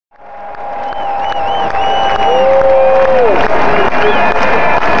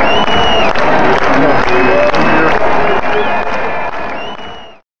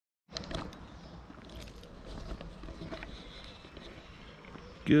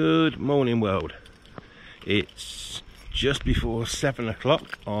Good morning, world. It's just before 7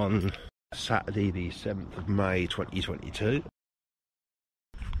 o'clock on Saturday the 7th of May 2022,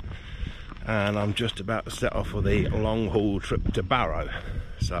 and I'm just about to set off for the long haul trip to Barrow.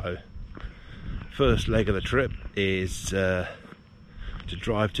 So first leg of the trip is to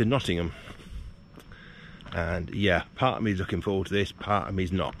drive to Nottingham, and yeah, part of me is looking forward to this, part of me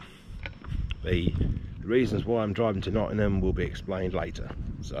is not. The reasons why I'm driving to Nottingham will be explained later,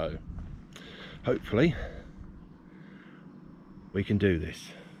 so hopefully we can do this.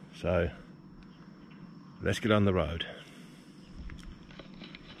 So let's get on the road.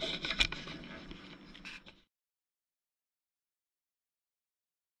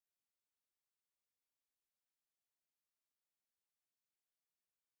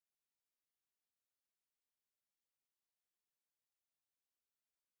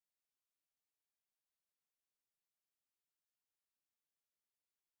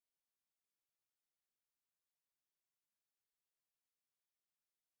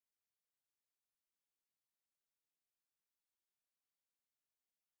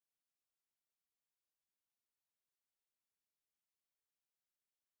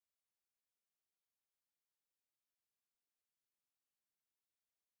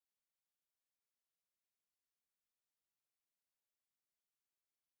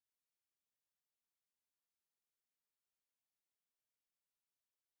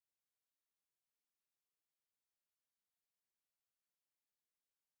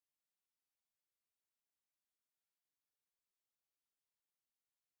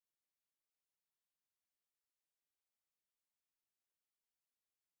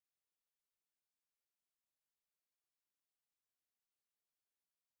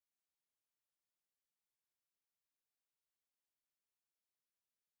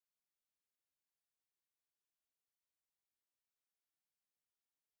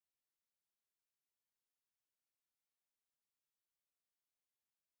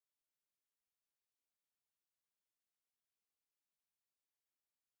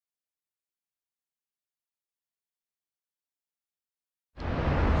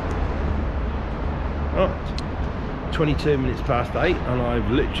 Right, 22 minutes past 8 and I've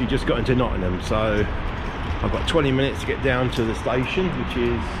literally just got into Nottingham, so I've got 20 minutes to get down to the station, which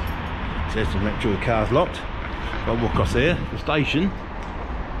is, it says to make sure the car's locked. I'll walk across here. The station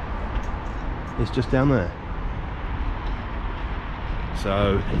is just down there.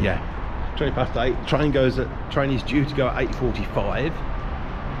 So yeah, 20 past 8, train is due to go at 8:45.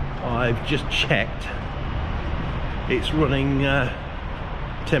 I've just checked, it's running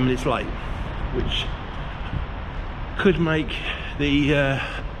 10 minutes late, which could make the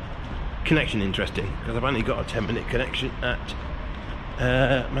connection interesting, because I've only got a 10-minute connection at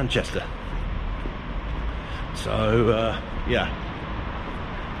Manchester. So yeah,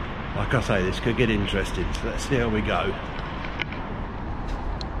 like I say, this could get interesting, so let's see how we go.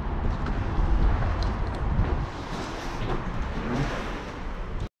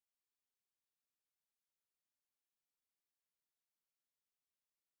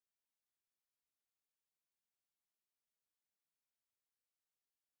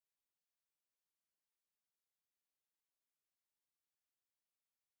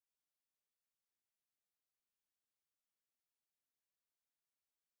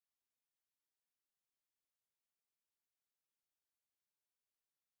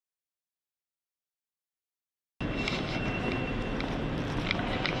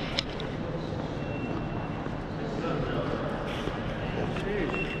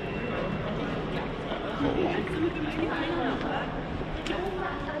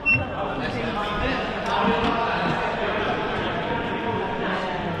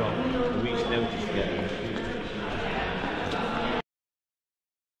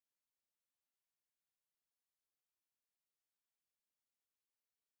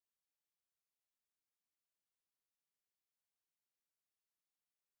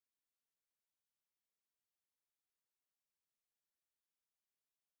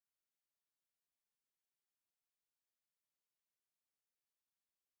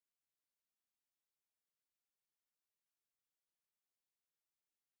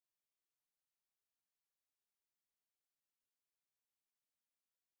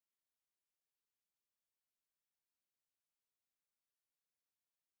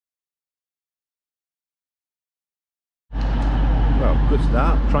 Well, good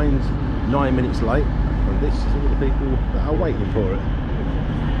start. Train's 9 minutes late, and this is all the people that are waiting for it.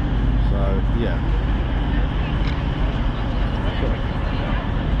 So yeah.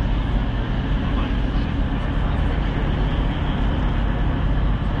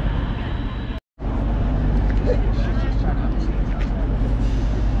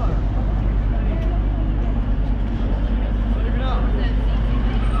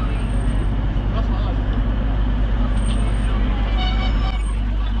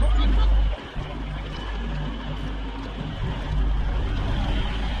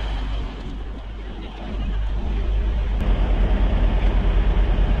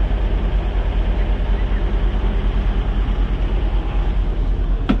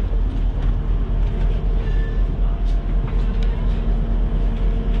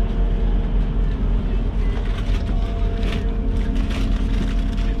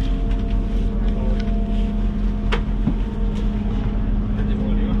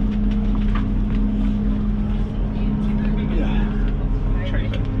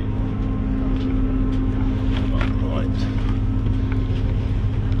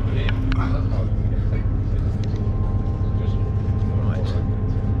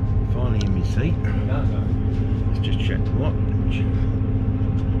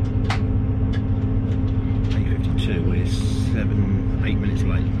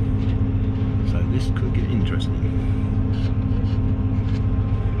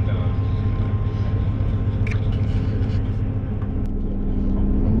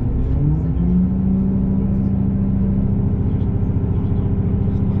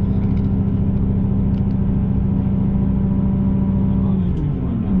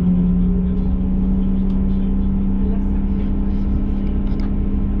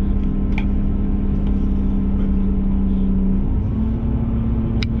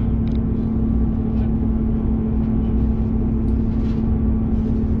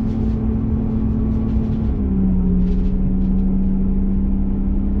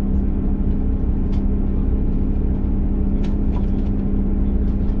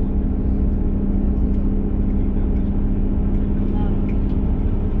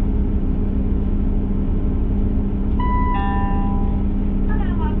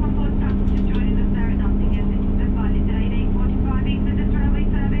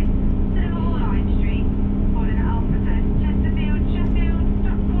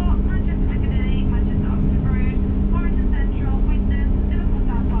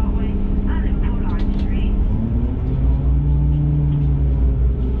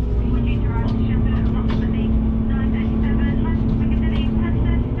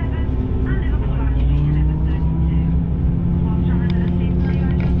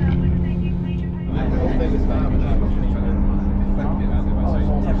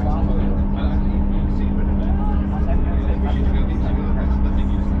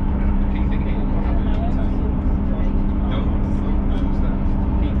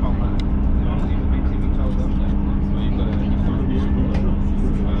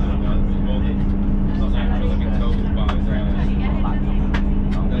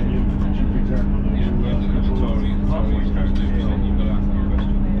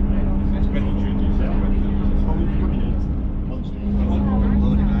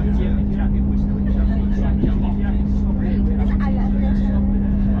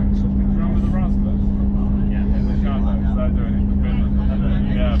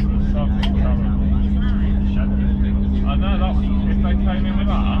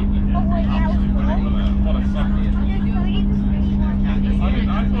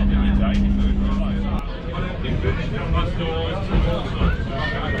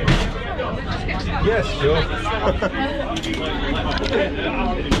 Yes, sure.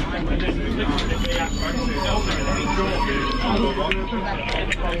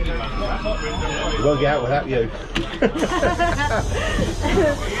 We won't get out without you.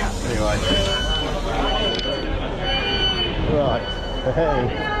 Anyway. Right. Hey.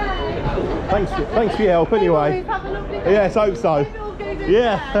 Thanks for your help anyway. Yes, hope so.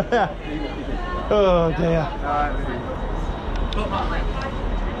 Yeah. Oh dear.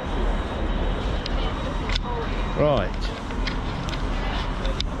 Right.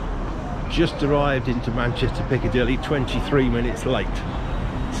 Just arrived into Manchester Piccadilly 23 minutes late.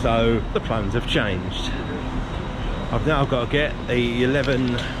 So the plans have changed. I've now got to get the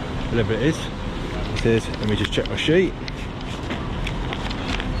 11, whatever it is. It says, let me just check my sheet.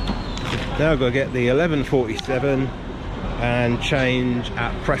 Now I've got to get the 11:47 and change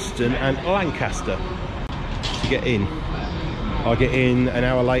at Preston and Lancaster to get in. I'll get in an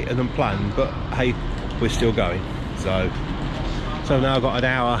hour later than planned, but hey, we're still going. So now I've got an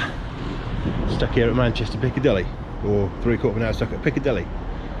hour stuck here at Manchester Piccadilly, or 3/4 of an hour stuck at Piccadilly.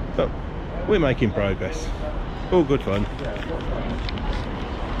 But we're making progress. All good fun.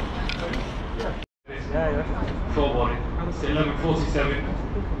 Forward, 11:47.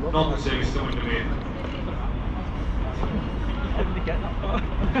 Not the service still under me. How did he get that far?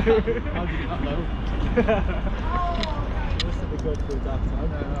 How did he not know? Must have been good for a dark time.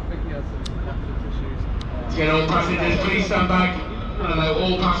 I think he has some confidence issues. Get all passengers, please stand back and allow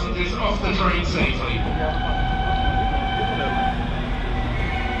all passengers off the train safely.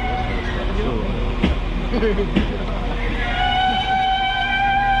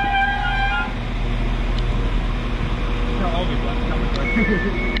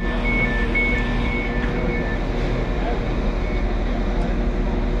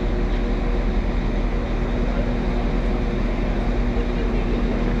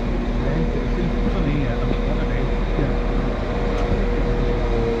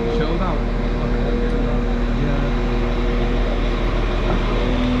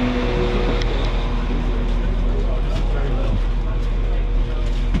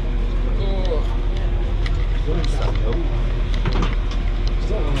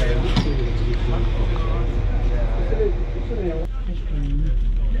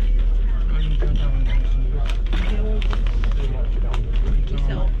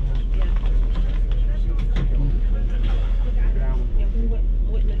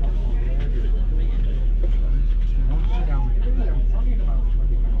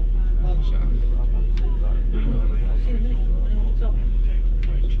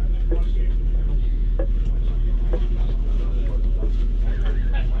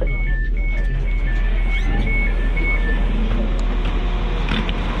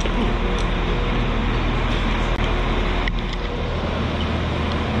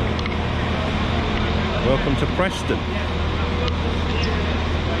 Welcome to Preston.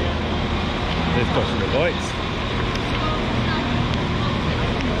 There's crossing the lights.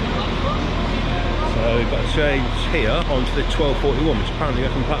 So we've got to change here onto the 12:41, which apparently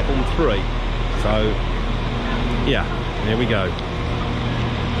goes from platform 3. So yeah, here we go.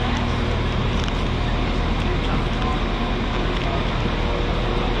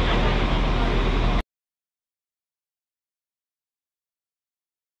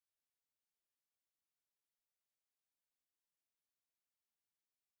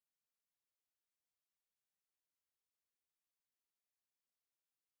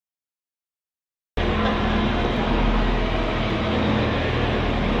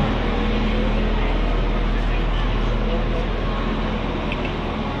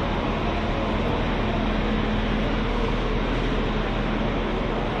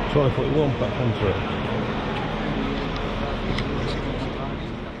 Try 41 platform 3.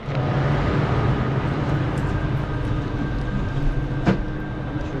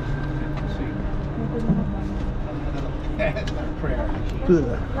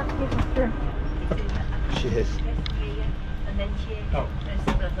 Cheers.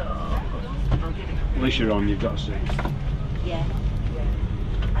 At least you're on, you've got to see. Yeah.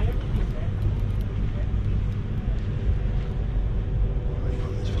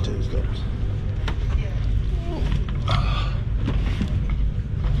 This for 2 stops.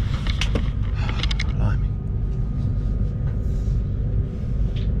 Blimey.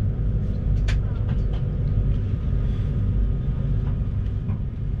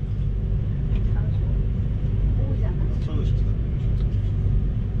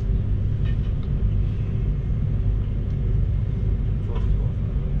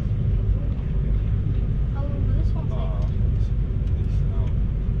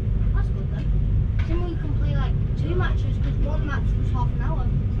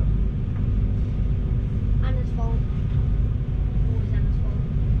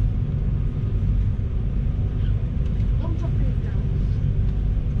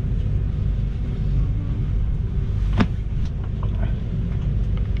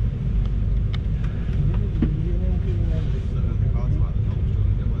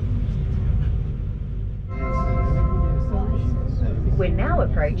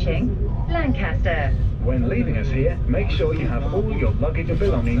 approaching Lancaster. When leaving us here, make sure you have all your luggage and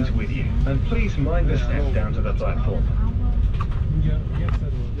belongings with you, and please mind the step down to the platform.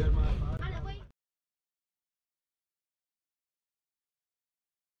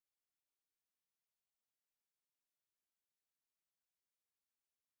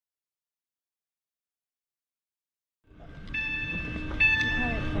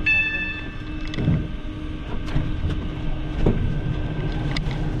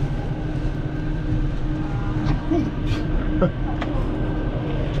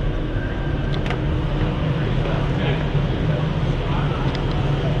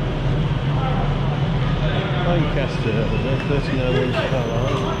 Lancaster, the 39 inch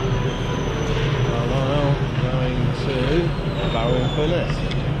Carlisle going to Barrow and Furness.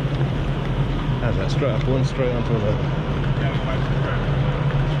 How's that? Straight up one, straight onto another.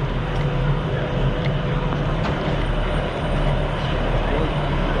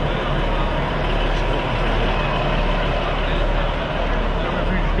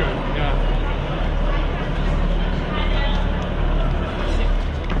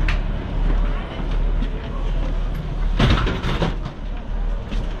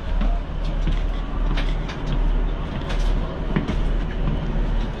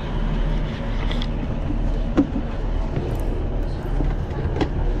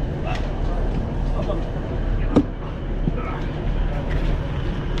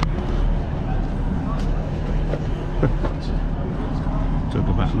 Took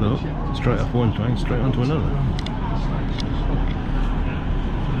a back look, straight off one train, straight onto another.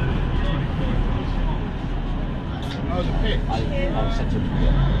 Oh, the pitch. I'll set up.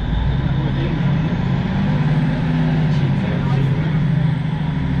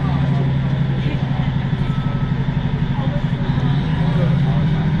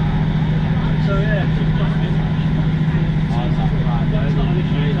 So yeah.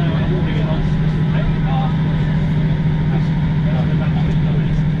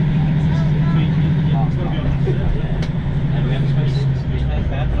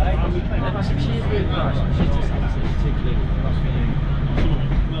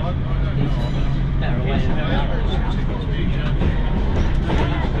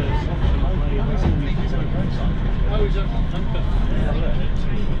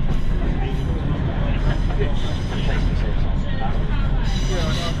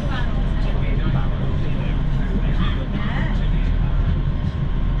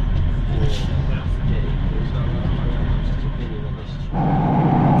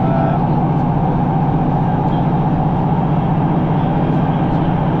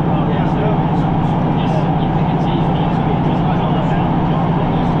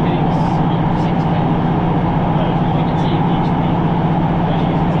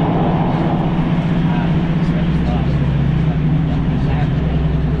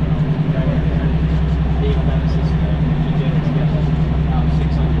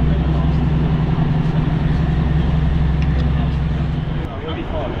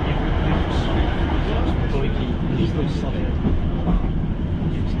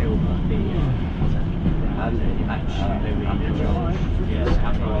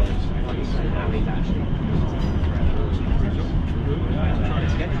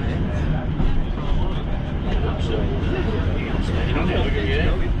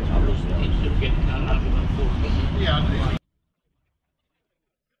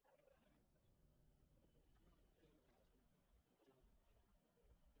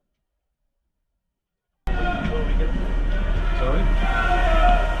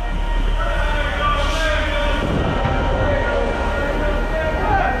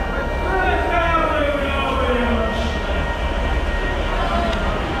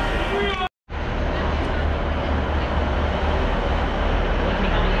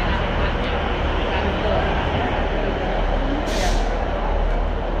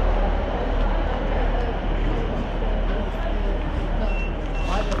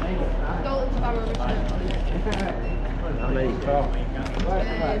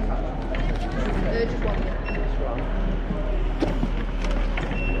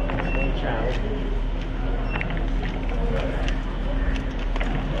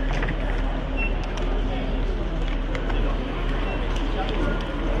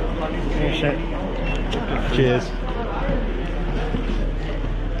 Cheers.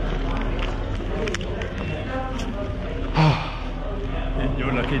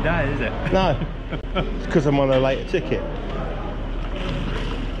 Your lucky day, is it? No, it's because I'm on a later ticket.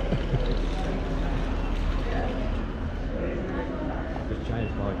 Just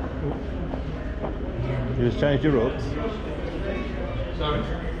changed my... You just changed your rugs? Sorry?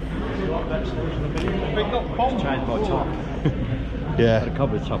 Changed by top. Yeah. The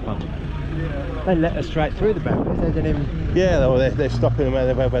cupboard top on. They let us straight through the barriers. They didn't even. Yeah, well, they're stopping them.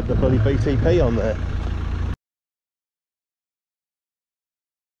 They've had the bloody BTP on there.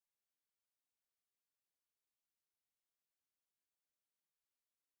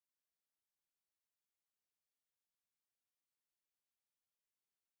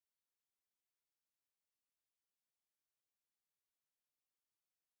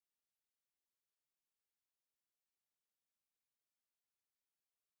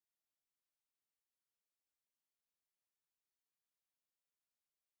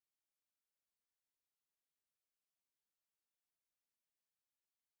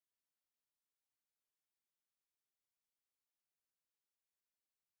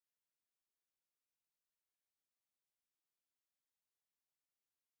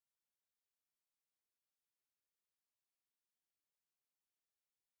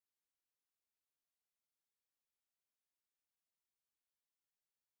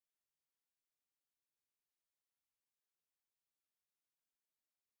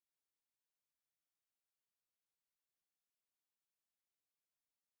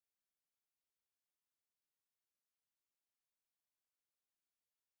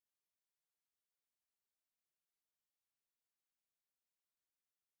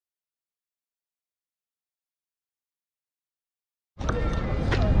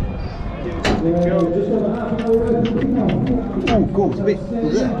 Oh, cool, it's a bit thin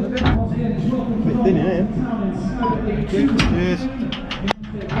in here. Cheers.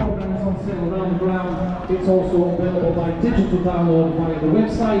 It's also available by digital download via the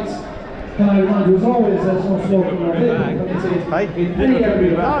website. Can I remind you, as always, there's no smoking or vaping permitted in any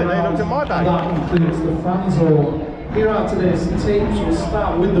area of the ground, and that includes the fans hall. Here are today's teams. We'll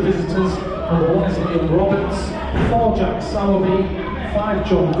start with the visitors. Number 1 is Ian Roberts, 4 Jack Sowerby, 5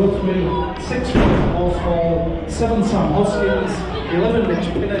 John Guthrie, 6 Frank Horsfall, 7 Sam Hoskins, 11 Mitch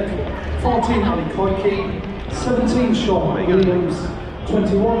Pinnock, 14 Ali Koike, 17 Sean Williams,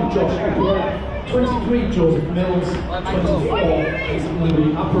 21 Josh Eckler, 23 Joseph Mills, 24 is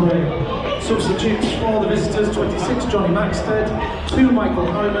Louis Appere. Substitutes for the visitors: 26 Johnny Maxted, 2 Michael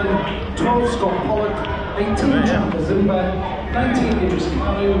Harriman, 12 Scott Pollock, 18 Chandler Zimber, 19 Idris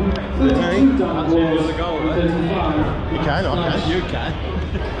Kanu, 32 Dan Rose, 35. You can, I can. You can.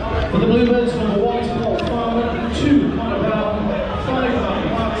 For the Bluebirds, number 1 is Paul Farmer, 2 Connor Brown, 5 Matt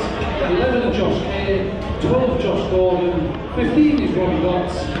Platt, 11 Josh Hay, 12 Josh Gordon, 15 is Robbie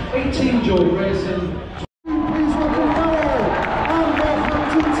Watts, 18 Joey Grayson. Please welcome Barrow and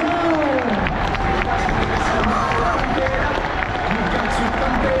Northampton Town. You've got to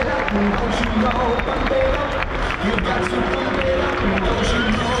pump it up, don't you know, pump it up. You've got to pump it up, don't you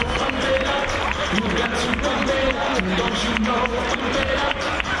know, pump it up. You've got to pump it up, don't you know, pump it up.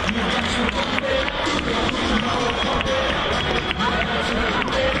 You've got to pump it up, don't you know, pump it up. You've got to pump it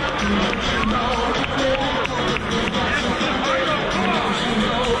up, don't you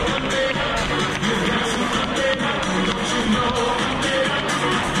know, pump it up. You've got to pump it up, don't you know,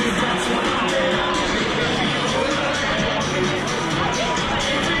 pump it up. You've got to pump it up, don't you know, pump it up.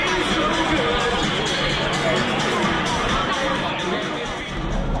 You've got to pump it up.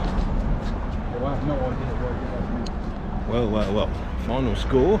 Well. Final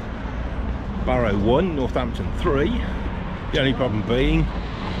score: Barrow 1, Northampton 3. The only problem being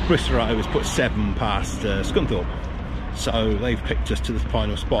Bristol Rovers put 7 past Scunthorpe, so they've picked us to the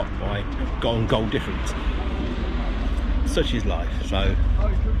final spot by goal difference. Such is life. So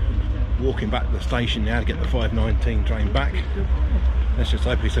walking back to the station now to get the 5:19 train back. Let's just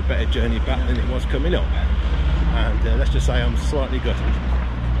hope it's a better journey back than it was coming up, and let's just say I'm slightly gutted.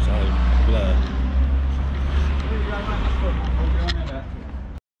 So blur.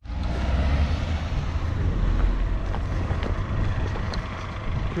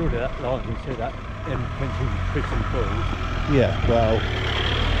 Surely that line you see that Pension Falls. Yeah, well,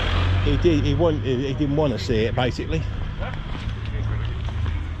 he didn't want to see it basically.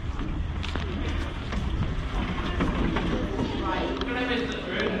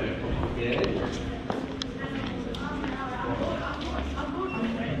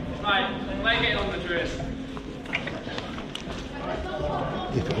 Right, lay it on the dress.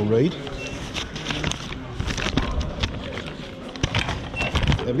 If it'll read.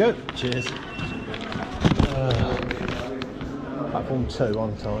 There we go. Cheers. Platform 2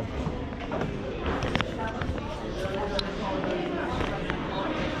 on time.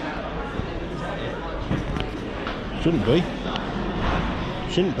 Shouldn't be.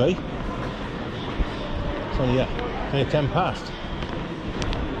 Shouldn't be. It's only 10 past.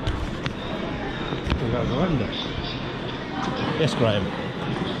 We'll go under. Yes, Graham.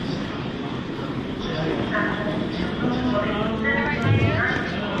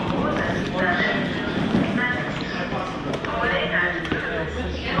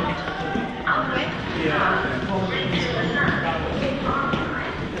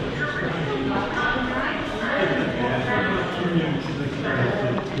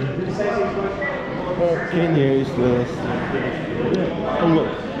 Fucking useless. Oh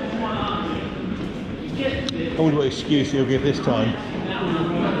look. I wonder what excuse he'll give this time.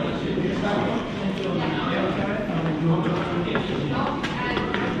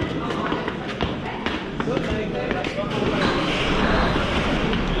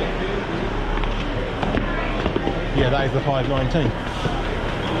 Yeah, that is the 519.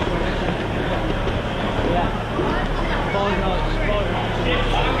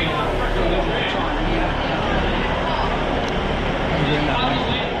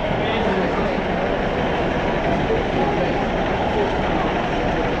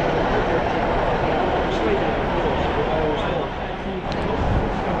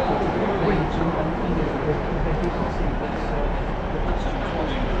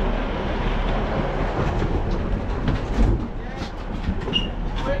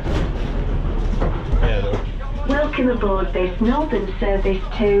 Welcome aboard this northern service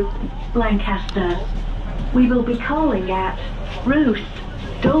to Lancaster. We will be calling at Roost,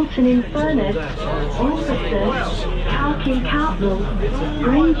 Dalton-in-Furness, Alderson, Carkin Cartmel,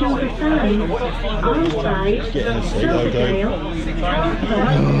 Grange-over-Sands, Arnside, Silverdale, Harper,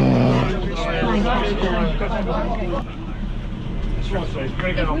 Lancaster.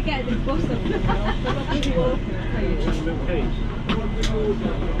 If we get this bus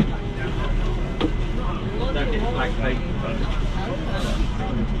Don't get black paper first.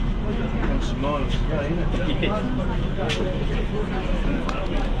 And some miles away, isn't it?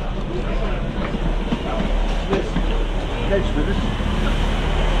 Let's with us.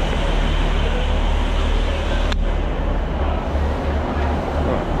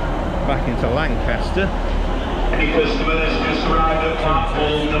 Right, back into Lancaster. Any customers just arrived at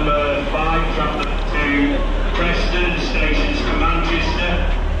platform number 5, travelling to Preston, stations to Manchester.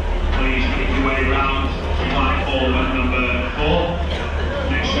 Please make your way round to platform at number 4.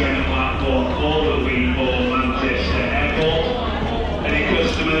 Next train at platform 4 will be for Manchester Airport. Any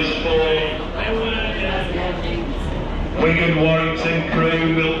customers for Wigan, Warrington, Crewe,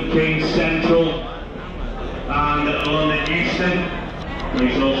 Milton Keynes Central and London Euston?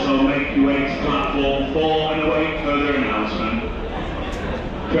 Please also make your way to platform 4 and await further announcement.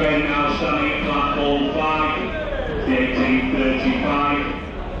 Train now standing at platform 5, the 1835.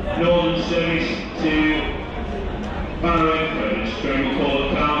 Northern service to Barrow, train called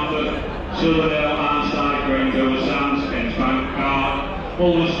Carlford, Silverdale, Arnside, Grange-over-Sands, Bank Park,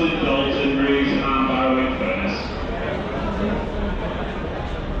 Alderson, Dalton, Roost and Barrow-in-Furness.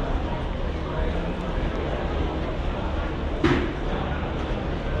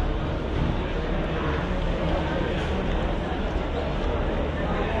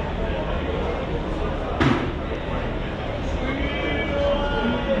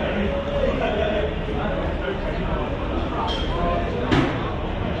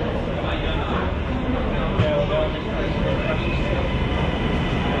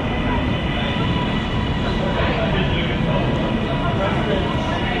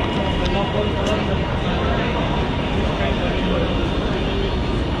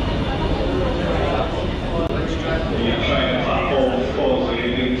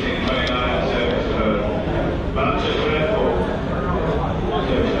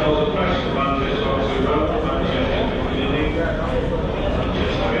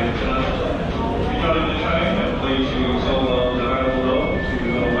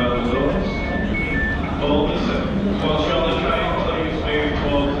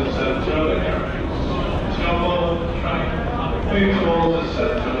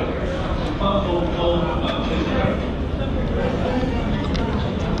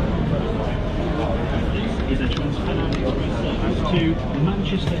 Is a transfer to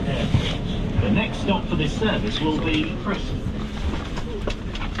Manchester Airport. The next stop for this service will be Preston.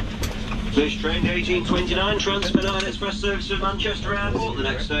 This train 1829, transfer 9 express service to Manchester Airport. The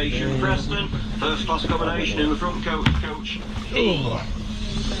next station, Preston. First class accommodation in the front coach, coach E.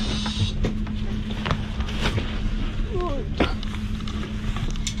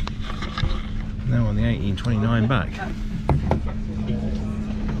 Now on the 1829 back.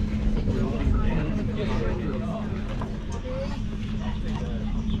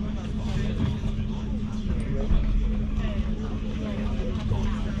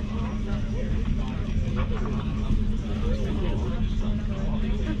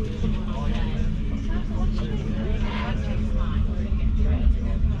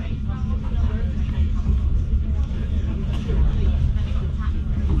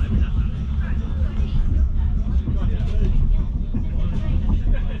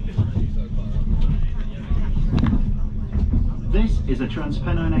 is a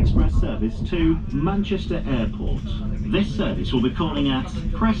Transpennine Express service to Manchester Airport. This service will be calling at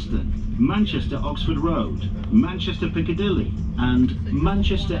Preston, Manchester Oxford Road, Manchester Piccadilly and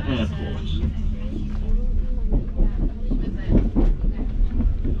Manchester Airport.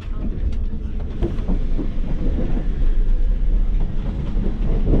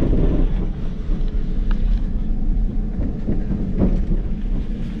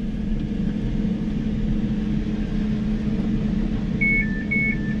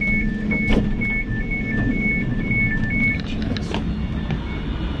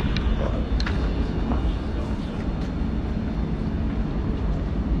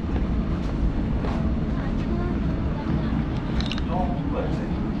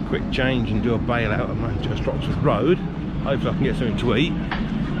 Quick change and do a bailout at Manchester Oxford Road. Hopefully I can get something to eat.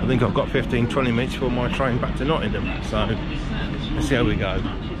 I think I've got 15-20 minutes for my train back to Nottingham, so let's see how we go.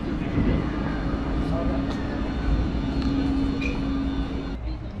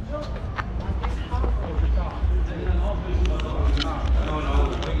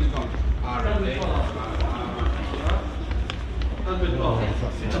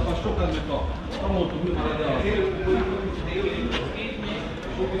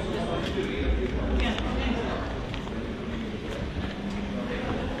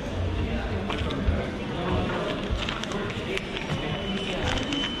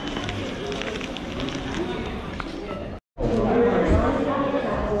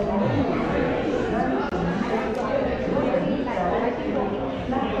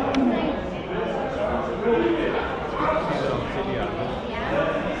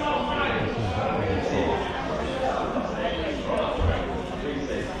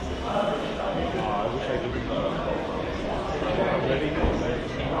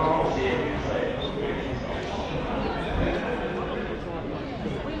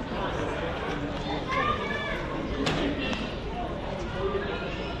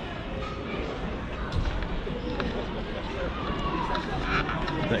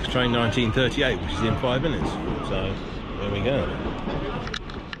 Next train 1938, which is in 5 minutes. So there we go.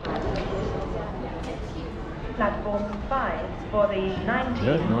 Platform 5 for the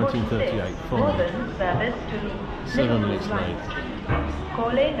 1938 Northern service to 7 minutes late.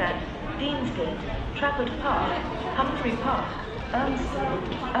 Calling at Deansgate, Trafford Park, Humphrey Park, Elmsford,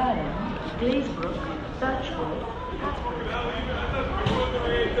 Earlham, Glazebrook, Birchwood, Hatfield.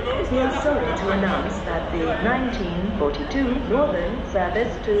 We are sorry to announce that the 1942 Northern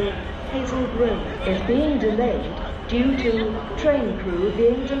service to Hazel Grove is being delayed due to train crew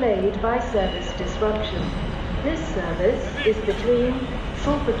being delayed by service disruption. This service is between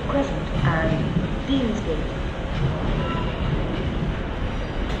Salford Crescent and Deansgate.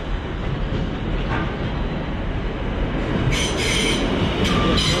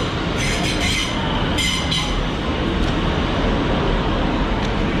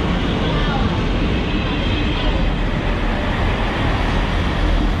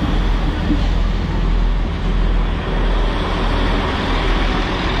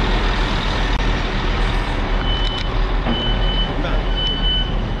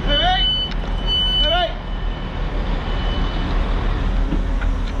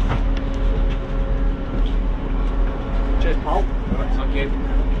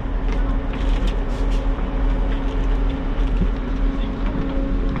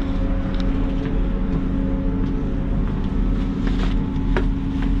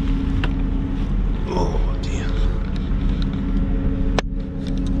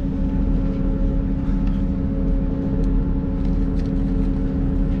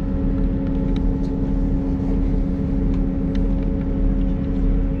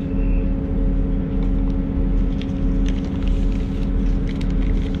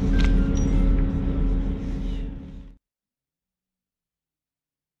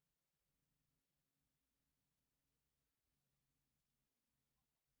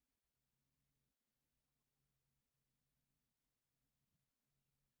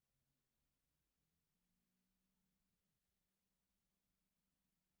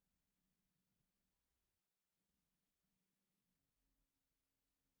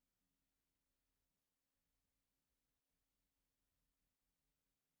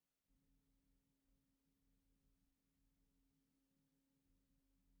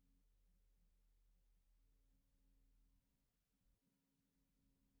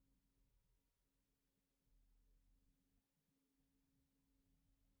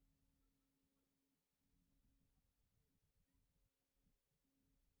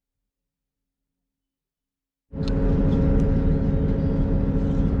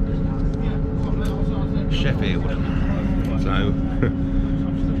 Sheffield. So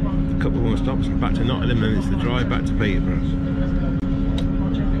a couple more stops back to Nottingham, and it's the drive back to Peterborough.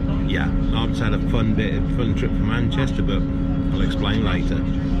 yeah, I've just had a fun trip from Manchester, but I'll explain later.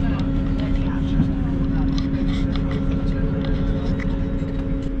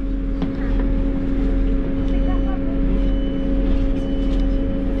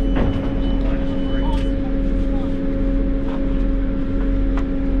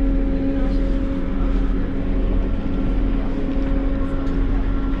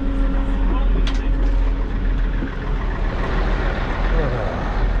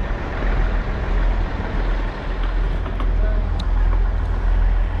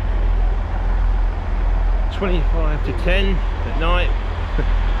 To 10 at night,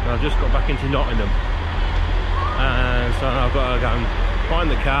 and I've just got back into Nottingham, and so I've got to go and find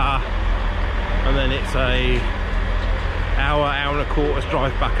the car, and then it's a hour and a quarter's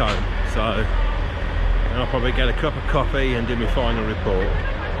drive back home. So I'll probably get a cup of coffee and do my final report.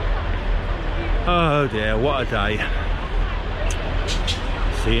 Oh dear, what a day.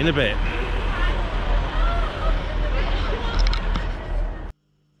 See you in a bit.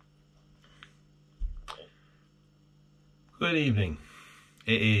 Good evening.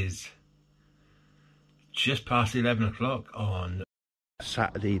 It is just past 11 o'clock on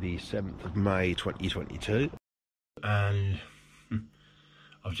Saturday the 7th of May 2022, and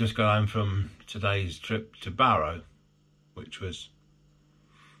I've just got home from today's trip to Barrow, which was,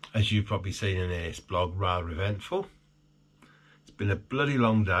 as you've probably seen in this blog, rather eventful. It's been a bloody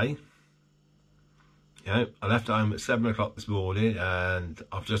long day. You know, I left home at 7 o'clock this morning and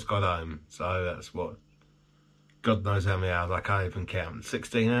I've just got home, so that's what, God knows how many hours, I can't even count.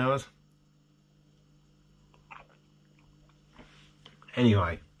 16 hours?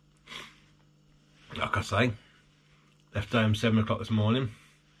 Anyway, like I say, left home 7 o'clock this morning.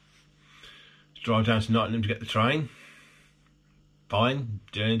 Drive down to Nottingham to get the train. Fine,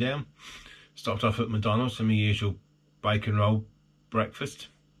 journey down. Stopped off at McDonald's for my usual bacon roll breakfast.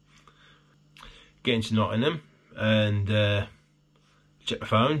 Get into Nottingham and check my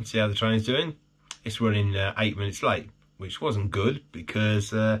phone, see how the train's doing. It's running 8 minutes late, which wasn't good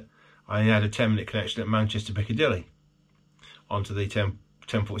because I only had a 10-minute connection at Manchester Piccadilly onto the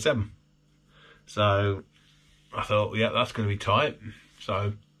 1047. So I thought, yeah, that's going to be tight.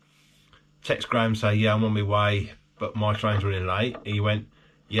 So text Graham, say, yeah, I'm on my way, but my train's running late. He went,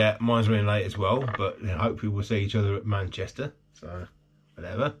 yeah, mine's running late as well, but you know, hopefully we'll see each other at Manchester. So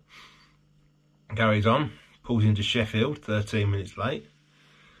whatever. Carries on, pulls into Sheffield, 13 minutes late.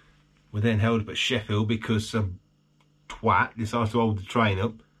 We're then held up at Sheffield because some twat decides to hold the train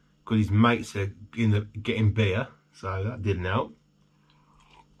up because his mates are getting beer, so that didn't help.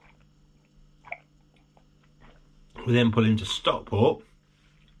 We then pull into Stockport,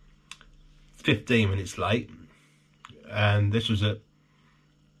 15 minutes late, and this was at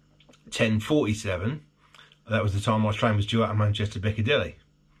 10:47. That was the time my train was due out of Manchester Piccadilly.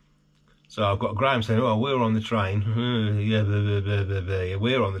 So I've got Graham saying, oh, we're on the train. Yeah,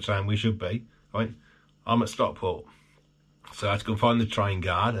 we're on the train, we should be. I went, I'm at Stockport. So I had to go find the train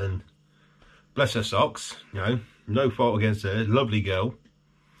guard, and bless her socks, you know, no fault against her, lovely girl.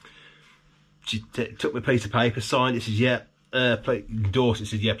 She took my piece of paper, signed it, says, yeah, endorsed it,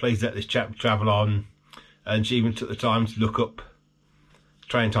 said, yeah, please let this chap travel on. And she even took the time to look up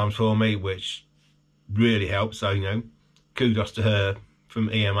train times for me, which really helped. So, you know, kudos to her from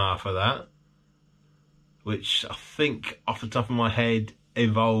EMR for that, which I think off the top of my head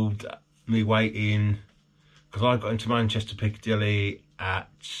involved me waiting, because I got into Manchester Piccadilly at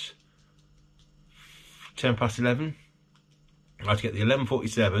 11:10. I had to get the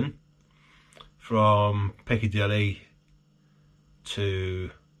 11:47 from Piccadilly to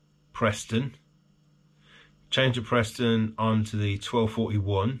Preston, change to Preston onto the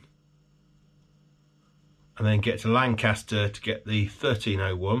 12:41, and then get to Lancaster to get the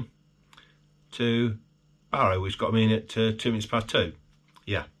 13:01 to Barrow, which got me in at 2 minutes past 2.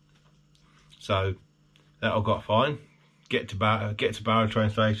 Yeah, so that all got fine. Get to Barrow train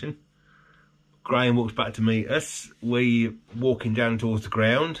station. Graham walks back to meet us. We walking down towards the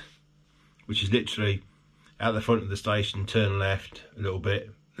ground, which is literally out the front of the station. Turn left a little bit,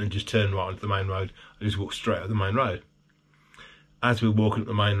 and just turn right onto the main road. I just walk straight up the main road. As we're walking up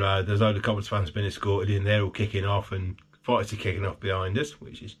the main road, there's a load of Cobblers fans being escorted in. They're all kicking off, and fights are kicking off behind us,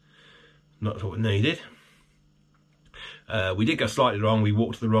 which is not what we needed. We did go slightly wrong. We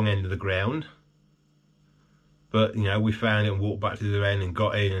walked to the wrong end of the ground, but you know, we found it and walked back to the other end and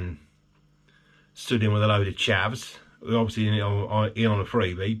got in and stood in with a load of chavs. We're obviously in on a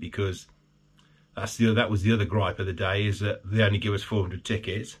freebie, because that was the other gripe of the day, is that they only give us 400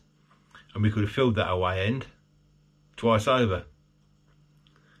 tickets, and we could have filled that away end twice over.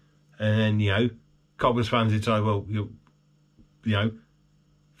 And then, you know, Cobblers fans decide, well, you know,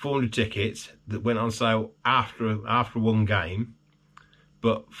 400 tickets that went on sale after one game.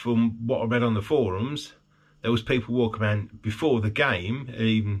 But from what I read on the forums, there was people walking around before the game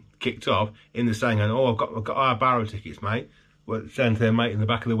even kicked off in the stand going, "Oh, I've got our Barrow tickets, mate." Well, saying to their mate in the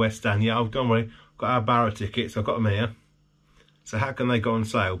back of the West Stand, "Yeah, oh, don't worry, I've got our Barrow tickets, I've got them here." So how can they go on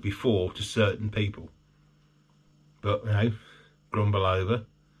sale before to certain people? But, you know, grumble over.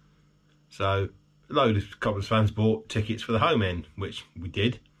 So a load of Cobblers fans bought tickets for the home end, which we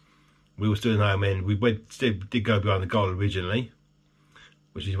did. We were still in the home end. We did go behind the goal originally,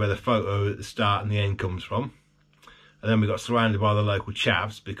 which is where the photo at the start and the end comes from. And then we got surrounded by the local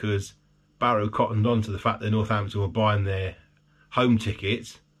chaps because Barrow cottoned on to the fact that Northampton were buying their home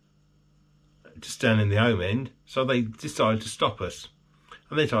tickets to stand in the home end, so they decided to stop us.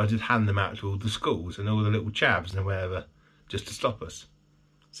 And they tried to hand them out to all the schools and all the little chavs and whatever, just to stop us.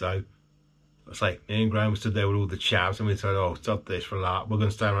 So, I say, me and Graham stood there with all the chavs and we said, "Oh, stop this for a lark, we're going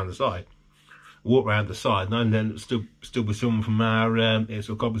to stand around the side." Walk around the side, and then still with someone from our It's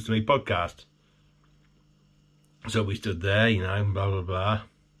All Cobblers to Me podcast. So we stood there, you know, blah blah blah.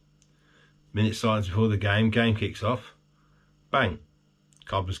 Minute silence before the game kicks off. Bang,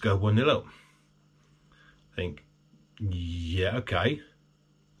 Cobblers go 1-0 up. Think, yeah, okay,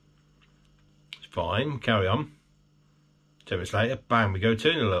 it's fine, carry on. 10 minutes later, bang, we go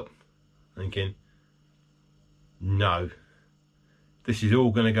 2-0 up. Thinking, no, this is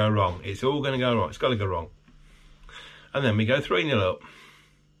all going to go wrong. It's all going to go wrong. It's got to go wrong. And then we go 3-0 up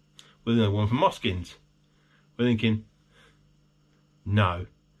with another one from Moskins. We're thinking, no,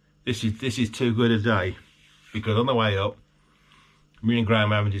 this is too good a day, because on the way up, me and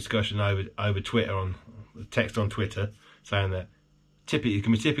Graham having a discussion over Twitter, on text on Twitter, saying that it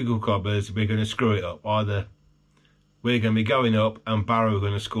can be typical Cobblers. We're going to screw it up. Either we're going to be going up and Barrow are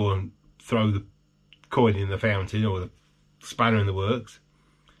going to score and throw the coin in the fountain or the spanner in the works,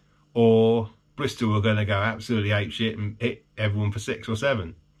 or Bristol are going to go absolutely apeshit and hit everyone for 6 or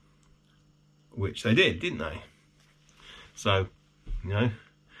 7, which they did, didn't they? So, you know,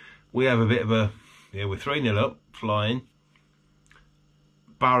 we have a bit of a, yeah, we're 3-0 up, flying.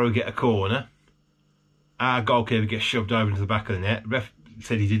 Barrow get a corner. Our goalkeeper gets shoved over into the back of the net. Ref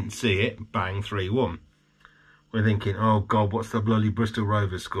said he didn't see it. Bang, 3-1. We're thinking, oh God, what's the bloody Bristol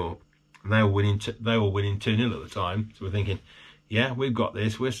Rovers score? And they were winning 2-0 at the time. So we're thinking, yeah, we've got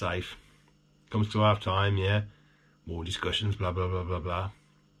this, we're safe. Comes to half time, yeah, more discussions, blah blah blah blah blah.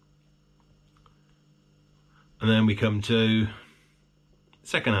 And then we come to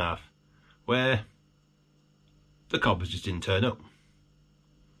second half, where the Cobblers just didn't turn up.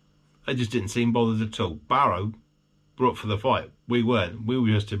 They just didn't seem bothered at all. Barrow brought for the fight. We weren't. We were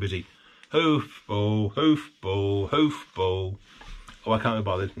just too busy. Hoof ball, hoof ball, hoof ball. Oh, I can't be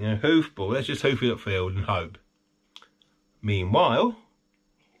bothered. You know, hoof ball. Let's just hoof it upfield and hope. Meanwhile,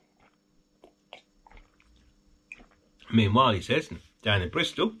 he says, down in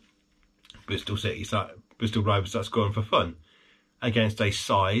Bristol, Bristol Rovers start scoring for fun against a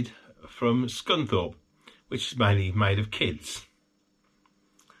side from Scunthorpe, which is mainly made of kids.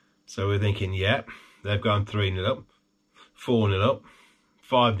 So we're thinking, yeah, they've gone 3-0 up, 4-0 up,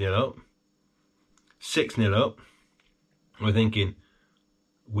 5-0 up, 6-0 up. We're thinking,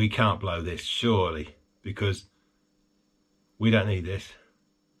 we can't blow this, surely, because we don't need this.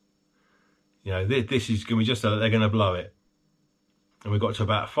 You know, this is going to be just they're going to blow it. And we got to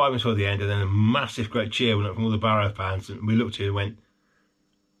about 5 minutes before the end, and then a massive great cheer went up from all the Barrow fans, and we looked at it and went,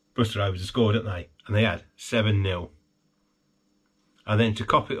 Bristol Rovers have scored, didn't they? And they had 7-0. And then to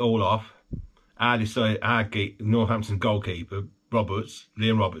cop it all off, our Northampton goalkeeper,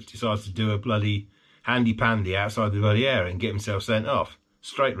 Liam Roberts, decides to do a bloody handy-pandy outside the bloody area and get himself sent off.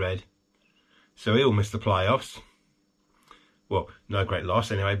 Straight red. So he'll miss the playoffs. Well, no great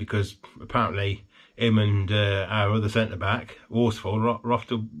loss anyway, because apparently him and our other centre-back, Horsfall, are off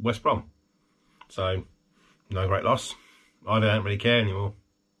to West Brom. So, no great loss. I don't really care anymore.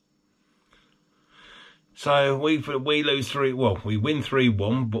 So we lose 3. Well, we win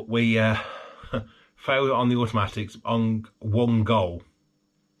 3-1, but we fail on the automatics on 1 goal,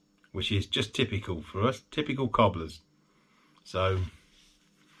 which is just typical for us, typical Cobblers. So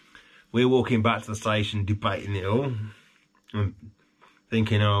we're walking back to the station, debating it all, and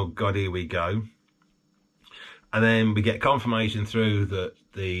thinking, oh God, here we go. And then we get confirmation through that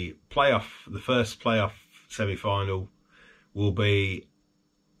the first playoff semi-final will be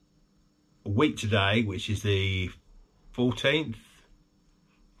a week today, which is the 14th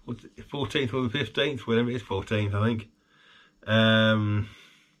or the 15th, whatever it is, 14th, I think.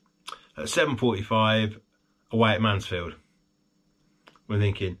 At 7:45 away at Mansfield. We're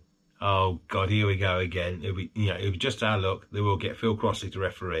thinking, Oh God, here we go again. It'll be, it'll be just our luck. They will get Phil Crossley to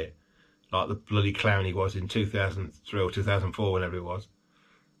referee it, like the bloody clown he was in 2003 or 2004, whenever it was.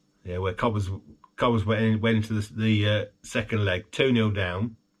 Yeah, where Cobbers went into the second leg, 2-0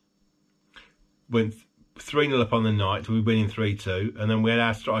 down, went 3-0 up on the night, we were winning 3-2, and then we had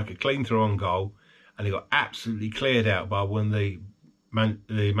our striker clean through on goal, and he got absolutely cleared out by one of the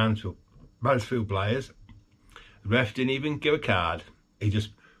Mansfield players. The ref didn't even give a card. He just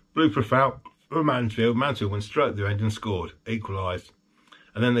blew for foul for Mansfield. Mansfield went straight through the end and scored, equalised.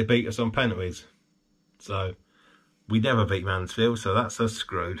 And then they beat us on penalties. So we never beat Mansfield, so that's us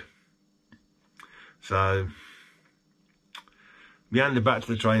screwed. So we handed back to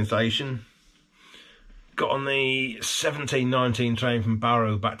the train station. Got on the 17:19 train from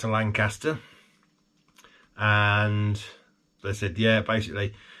Barrow back to Lancaster. And they said, yeah,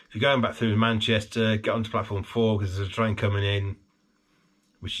 basically, if you're going back through Manchester, get onto platform 4 because there's a train coming in,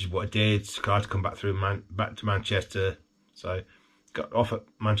 which is what I did. So I had to come back through back to Manchester. So got off at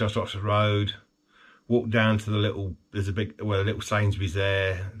Manchester Oxford Road, walked down to the little, there's a big, well, a little Sainsbury's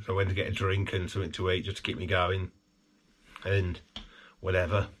there. So I went to get a drink and something to eat just to keep me going and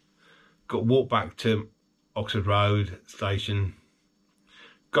whatever. Walked back to Oxford Road station,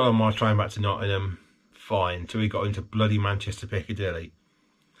 got on my train back to Nottingham, fine, till we got into bloody Manchester Piccadilly.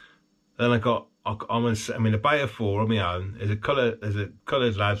 Then I'm in a bay of 4 on my own. There's a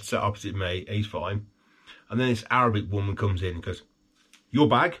coloured lad sat opposite me, he's fine. And then this Arabic woman comes in and goes, your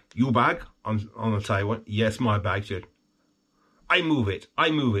bag on the table. Yes, my bag. She said, I move it.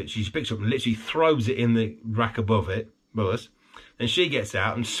 She picks up and literally throws it in the rack above us. Then she gets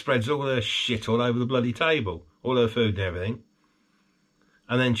out and spreads all her shit all over the bloody table, all her food and everything.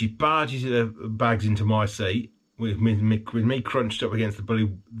 And then she barges her bags into my seat with me crunched up against the bloody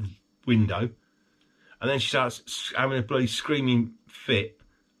window. And then she starts having a bloody screaming fit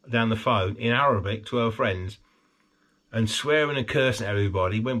down the phone in Arabic to her friends and swearing and cursing at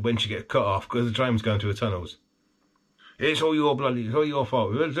everybody when she gets cut off because the train was going through the tunnels. It's all your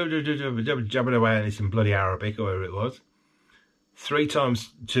fault. Jabbing away at this in bloody Arabic or whatever it was. 3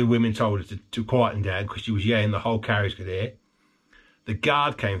 times 2 women told her to quieten down because she was yelling, the whole carriage could hear. The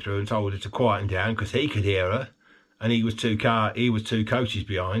guard came through and told her to quieten down because he could hear her, and he was 2 coaches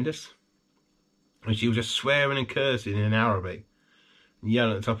behind us. And she was just swearing and cursing in Arabic, and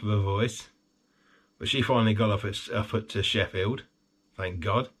yelling at the top of her voice. But she finally got off at Sheffield, thank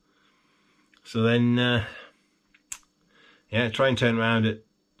God. So then, yeah, train turned around at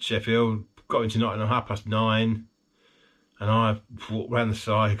Sheffield, got into Nottingham at 9:30, and I walked round the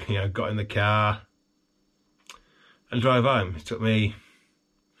side, got in the car and drove home. It took me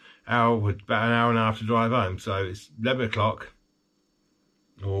about an hour and a half to drive home. So it's 11 o'clock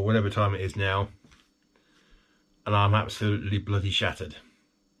or whatever time it is now, and I'm absolutely bloody shattered.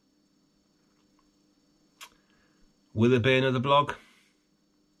 Will there be another blog?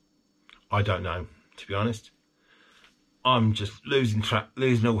 I don't know, to be honest. I'm just losing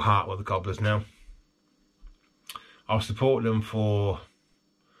all heart with the Cobblers now. I've supported them for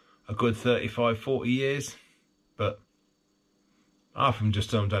a good 35, 40 years, but half of them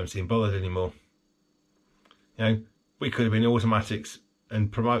just don't seem bothered anymore. We could have been automatics and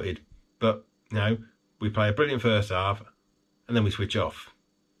promoted, but we play a brilliant first half and then we switch off.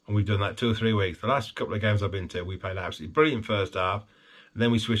 And we've done that 2 or 3 weeks. The last couple of games I've been to, we played an absolutely brilliant first half and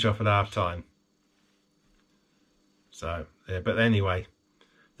then we switch off at half time. So, yeah, but anyway,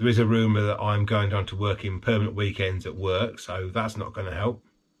 there is a rumour that I'm going down to working permanent weekends at work, so that's not going to help.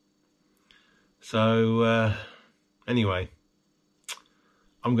 So, anyway,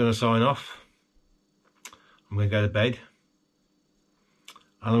 I'm going to sign off. I'm going to go to bed.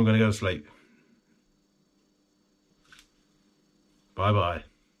 And I'm going to go to sleep. Bye-bye.